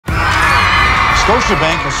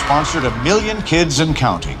Scotiabank has sponsored 1 million kids and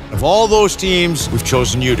counting. Of all those teams, we've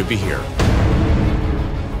chosen you to be here.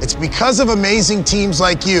 It's because of amazing teams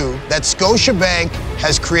like you that Scotiabank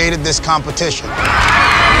has created this competition.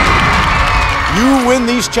 You win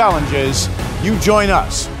these challenges, you join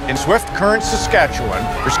us in Swift Current, Saskatchewan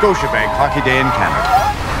for Scotiabank Hockey Day in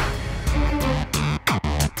Canada.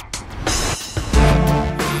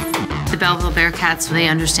 The Belleville Bearcats, they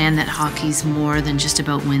understand that hockey's more than just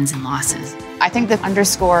about wins and losses. I think the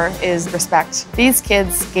underscore is respect. These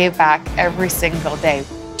kids gave back every single day.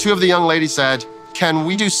 2 of the young ladies said, "Can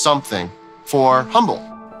we do something for Humble?"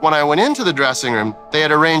 When I went into the dressing room, they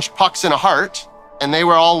had arranged pucks in a heart, and they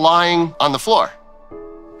were all lying on the floor.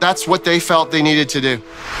 That's what they felt they needed to do.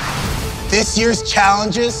 This year's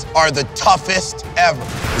challenges are the toughest ever.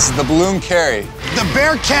 This is the balloon carry. The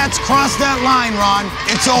Bearcats cross that line, Ron.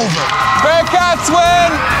 It's over. Bearcats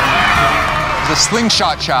win! The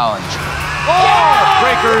slingshot challenge.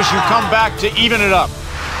 Breakers, you come back to even it up.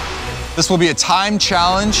 This will be a time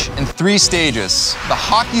challenge in 3 stages. The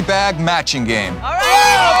hockey bag matching game. All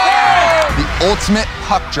right! The ultimate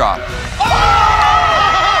puck drop.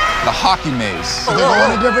 The hockey maze. They're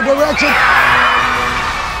going a different direction.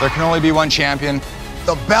 There can only be one champion.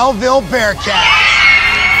 The Belleville Bearcats.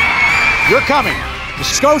 You're coming to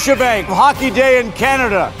Scotiabank Hockey Day in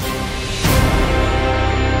Canada.